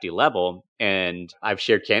a hefty level. And I've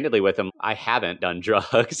shared candidly with them, I haven't done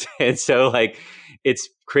drugs. And so it's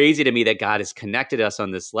crazy to me that God has connected us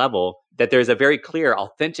on this level, that there's a very clear,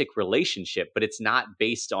 authentic relationship, but it's not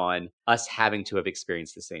based on us having to have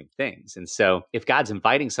experienced the same things. And so if God's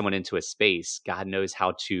inviting someone into a space, God knows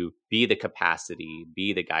how to be the capacity,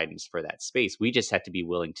 be the guidance for that space. We just have to be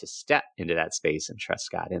willing to step into that space and trust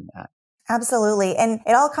God in that. Absolutely. And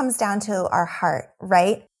it all comes down to our heart,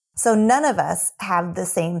 right? So none of us have the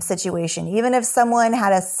same situation. Even if someone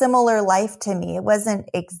had a similar life to me, it wasn't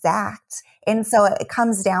exact. And so it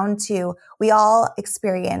comes down to, we all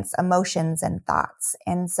experience emotions and thoughts.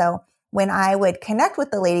 And so when I would connect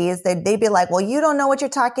with the ladies, they'd be like, well, you don't know what you're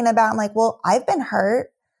talking about. I'm like, well, I've been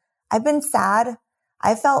hurt. I've been sad.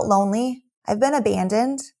 I felt lonely. I've been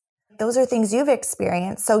abandoned. Those are things you've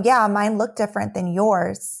experienced. So yeah, mine look different than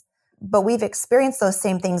yours, but we've experienced those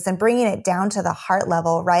same things, and bringing it down to the heart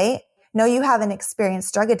level, right? No, you haven't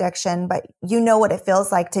experienced drug addiction, but you know what it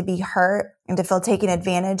feels like to be hurt and to feel taken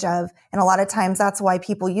advantage of. And a lot of times that's why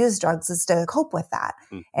people use drugs, is to cope with that.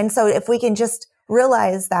 And so if we can just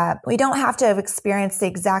realize that we don't have to have experienced the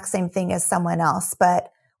exact same thing as someone else,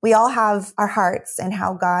 but we all have our hearts and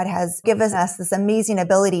how God has given us this amazing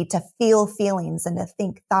ability to feel feelings and to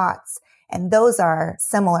think thoughts. And those are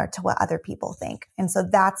similar to what other people think. And so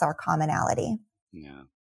that's our commonality. Yeah.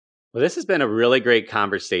 Well, this has been a really great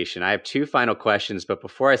conversation. I have two final questions, but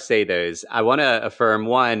before I say those, I want to affirm,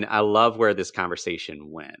 one, I love where this conversation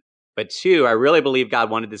went. But two, I really believe God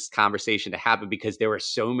wanted this conversation to happen because there were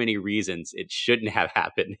so many reasons it shouldn't have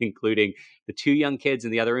happened, including the two young kids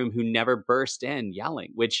in the other room who never burst in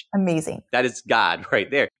yelling, which amazing. That is God right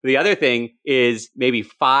there. The other thing is maybe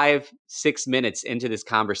 5-6 minutes into this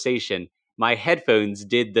conversation, my headphones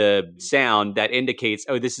did the sound that indicates,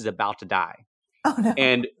 oh, this is about to die. Oh, no.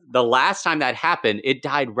 And the last time that happened, it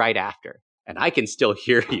died right after. And I can still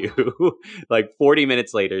hear you 40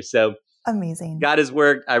 minutes later. So amazing. God has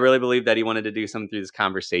worked. I really believe that he wanted to do something through this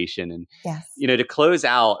conversation. And, yes. To close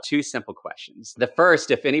out, two simple questions. The first,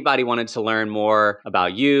 if anybody wanted to learn more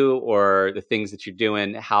about you or the things that you're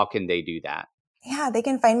doing, how can they do that? Yeah, they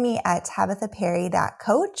can find me at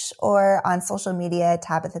tabithaperry.coach or on social media,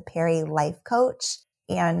 Tabitha Perry Life Coach.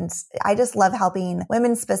 And I just love helping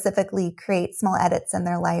women specifically create small edits in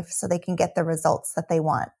their life so they can get the results that they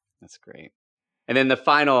want. That's great. And then the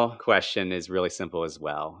final question is really simple as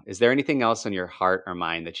well. Is there anything else on your heart or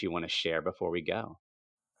mind that you want to share before we go?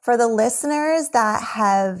 For the listeners that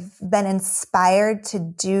have been inspired to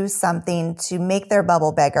do something to make their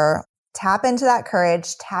bubble bigger, tap into that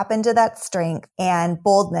courage, tap into that strength and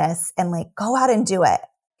boldness, and go out and do it.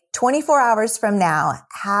 24 hours from now,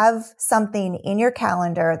 have something in your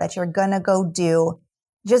calendar that you're going to go do.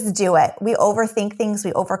 Just do it. We overthink things.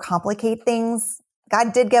 We overcomplicate things.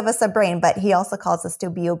 God did give us a brain, but he also calls us to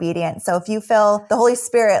be obedient. So if you feel the Holy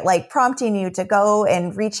Spirit prompting you to go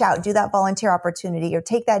and reach out, do that volunteer opportunity or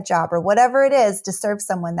take that job or whatever it is to serve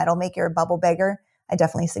someone that'll make your bubble bigger, I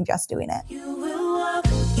definitely suggest doing it. You will walk,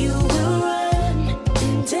 you will run,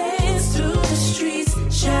 and dance through the streets,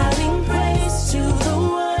 shouting praise to the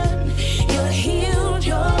one. You're healed,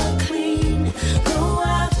 you're clean. Go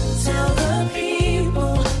out, tell the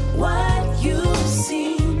people what you've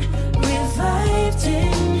seen. Revived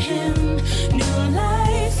in him, new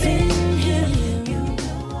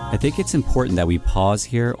think it's important that we pause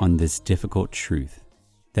here on this difficult truth,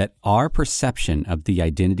 that our perception of the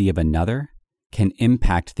identity of another can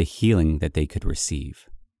impact the healing that they could receive.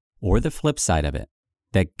 Or the flip side of it,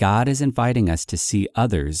 that God is inviting us to see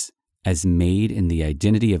others as made in the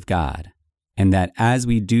identity of God, and that as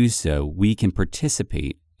we do so, we can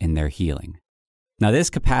participate in their healing. Now,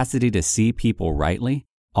 this capacity to see people rightly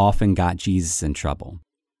often got Jesus in trouble.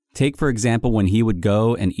 Take, for example, when he would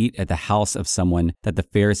go and eat at the house of someone that the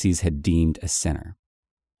Pharisees had deemed a sinner.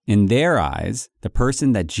 In their eyes, the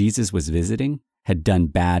person that Jesus was visiting had done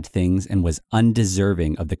bad things and was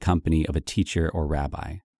undeserving of the company of a teacher or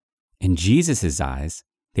rabbi. In Jesus' eyes,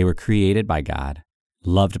 they were created by God,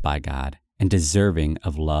 loved by God, and deserving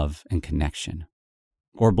of love and connection.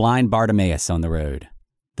 Or blind Bartimaeus on the road.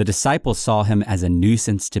 The disciples saw him as a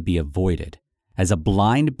nuisance to be avoided, as a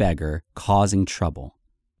blind beggar causing trouble.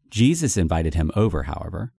 Jesus invited him over,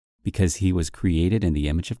 however, because he was created in the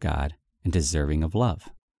image of God and deserving of love.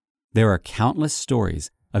 There are countless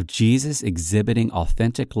stories of Jesus exhibiting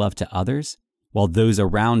authentic love to others, while those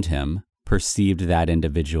around him perceived that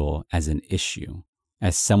individual as an issue,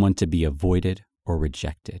 as someone to be avoided or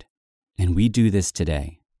rejected. And we do this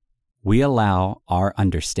today. We allow our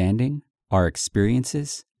understanding, our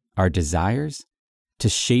experiences, our desires to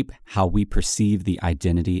shape how we perceive the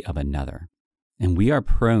identity of another. And we are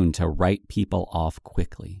prone to write people off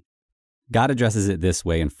quickly. God addresses it this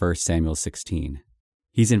way in 1 Samuel 16.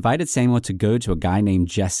 He's invited Samuel to go to a guy named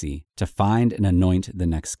Jesse to find and anoint the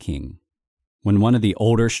next king. When one of the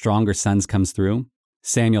older, stronger sons comes through,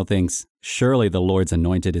 Samuel thinks, surely the Lord's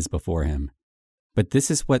anointed is before him. But this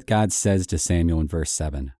is what God says to Samuel in verse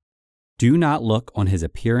 7. Do not look on his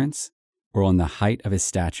appearance or on the height of his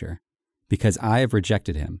stature, because I have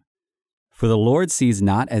rejected him. For the Lord sees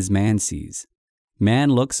not as man sees.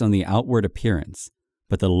 Man looks on the outward appearance,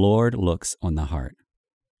 but the Lord looks on the heart.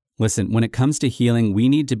 Listen, when it comes to healing, we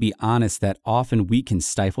need to be honest that often we can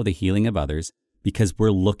stifle the healing of others because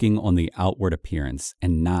we're looking on the outward appearance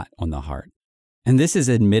and not on the heart. And this is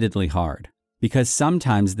admittedly hard because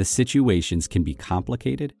sometimes the situations can be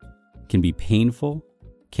complicated, can be painful,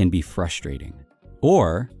 can be frustrating,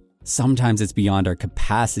 or sometimes it's beyond our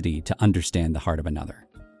capacity to understand the heart of another.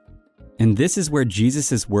 And this is where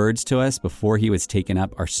Jesus' words to us before he was taken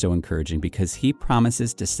up are so encouraging because he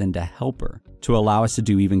promises to send a helper to allow us to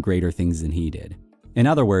do even greater things than he did. In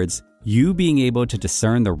other words, you being able to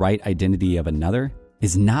discern the right identity of another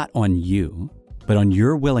is not on you, but on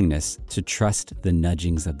your willingness to trust the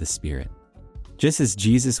nudgings of the Spirit. Just as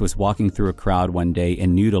Jesus was walking through a crowd one day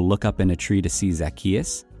and knew to look up in a tree to see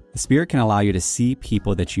Zacchaeus, the Spirit can allow you to see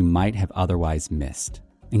people that you might have otherwise missed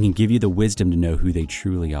and can give you the wisdom to know who they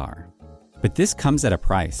truly are. But this comes at a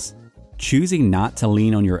price. Choosing not to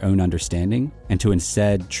lean on your own understanding and to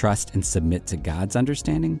instead trust and submit to God's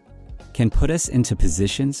understanding can put us into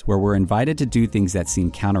positions where we're invited to do things that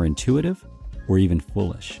seem counterintuitive or even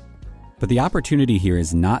foolish. But the opportunity here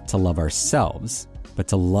is not to love ourselves, but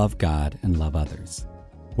to love God and love others.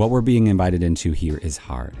 What we're being invited into here is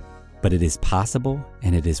hard, but it is possible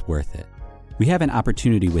and it is worth it. We have an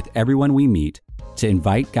opportunity with everyone we meet to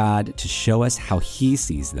invite God to show us how he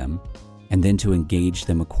sees them and then to engage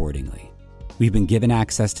them accordingly. We've been given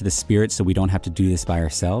access to the Spirit so we don't have to do this by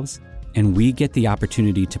ourselves, and we get the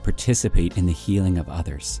opportunity to participate in the healing of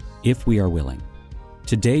others, if we are willing.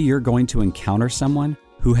 Today, you're going to encounter someone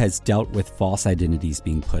who has dealt with false identities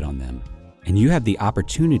being put on them, and you have the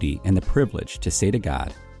opportunity and the privilege to say to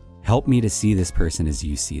God, help me to see this person as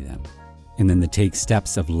you see them, and then to take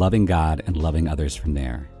steps of loving God and loving others from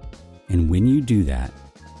there. And when you do that,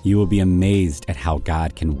 you will be amazed at how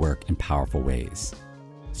God can work in powerful ways.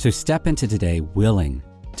 So step into today willing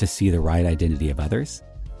to see the right identity of others,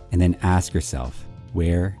 and then ask yourself,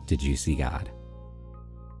 where did you see God?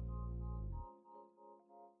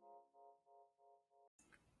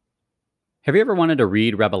 Have you ever wanted to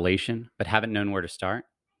read Revelation but haven't known where to start?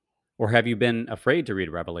 Or have you been afraid to read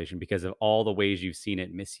Revelation because of all the ways you've seen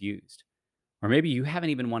it misused? Or maybe you haven't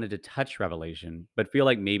even wanted to touch Revelation but feel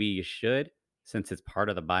like maybe you should, since it's part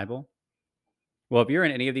of the Bible? Well, if you're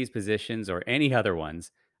in any of these positions or any other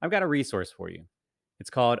ones, I've got a resource for you. It's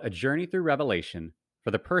called A Journey Through Revelation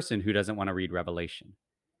for the person who doesn't want to read Revelation.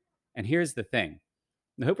 And here's the thing.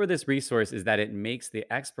 The hope for this resource is that it makes the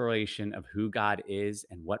exploration of who God is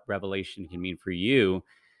and what Revelation can mean for you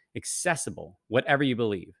accessible, whatever you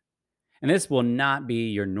believe. And this will not be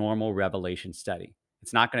your normal Revelation study.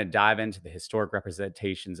 It's not going to dive into the historic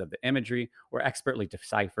representations of the imagery or expertly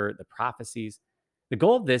decipher the prophecies. The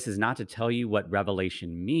goal of this is not to tell you what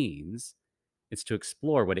Revelation means, it's to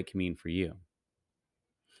explore what it can mean for you.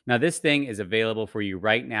 Now, this thing is available for you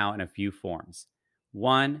right now in a few forms.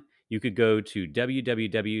 One you could go to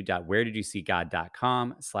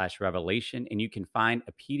www.wheredidyousseegod.com/revelation, and you can find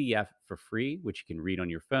a PDF for free, which you can read on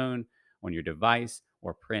your phone, on your device,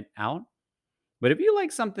 or print out. But if you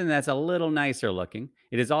like something that's a little nicer looking,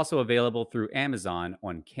 it is also available through Amazon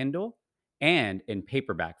on Kindle and in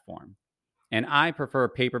paperback form. And I prefer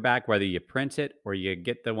paperback, whether you print it or you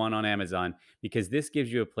get the one on Amazon, because this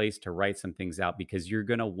gives you a place to write some things out, because you're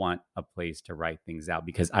going to want a place to write things out,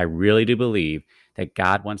 because I really do believe that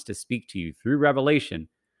God wants to speak to you through revelation,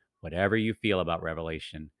 whatever you feel about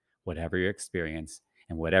revelation, whatever your experience,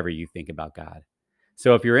 and whatever you think about God.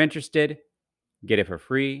 So if you're interested, get it for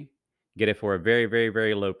free, get it for a very, very,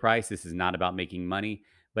 very low price. This is not about making money,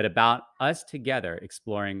 but about us together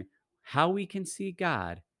exploring how we can see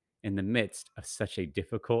God in the midst of such a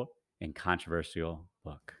difficult and controversial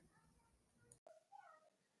book.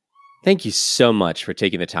 Thank you so much for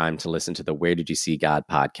taking the time to listen to the Where Did You See God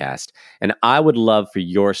podcast. And I would love for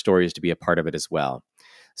your stories to be a part of it as well.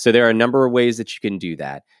 So there are a number of ways that you can do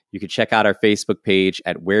that. You can check out our Facebook page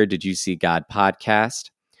at Where Did You See God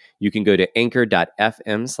podcast. You can go to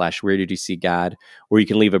anchor.fm/Where Did You See God, or you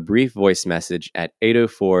can leave a brief voice message at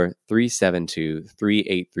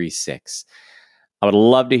 804-372-3836. I would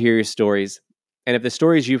love to hear your stories. And if the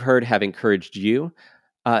stories you've heard have encouraged you,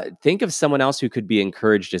 think of someone else who could be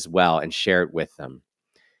encouraged as well and share it with them.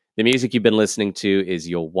 The music you've been listening to is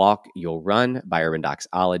You'll Walk, You'll Run by Urban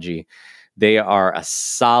Doxology. They are a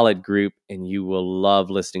solid group, and you will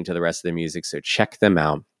love listening to the rest of their music, so check them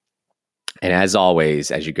out. And as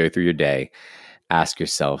always, as you go through your day, ask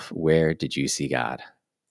yourself, where did you see God?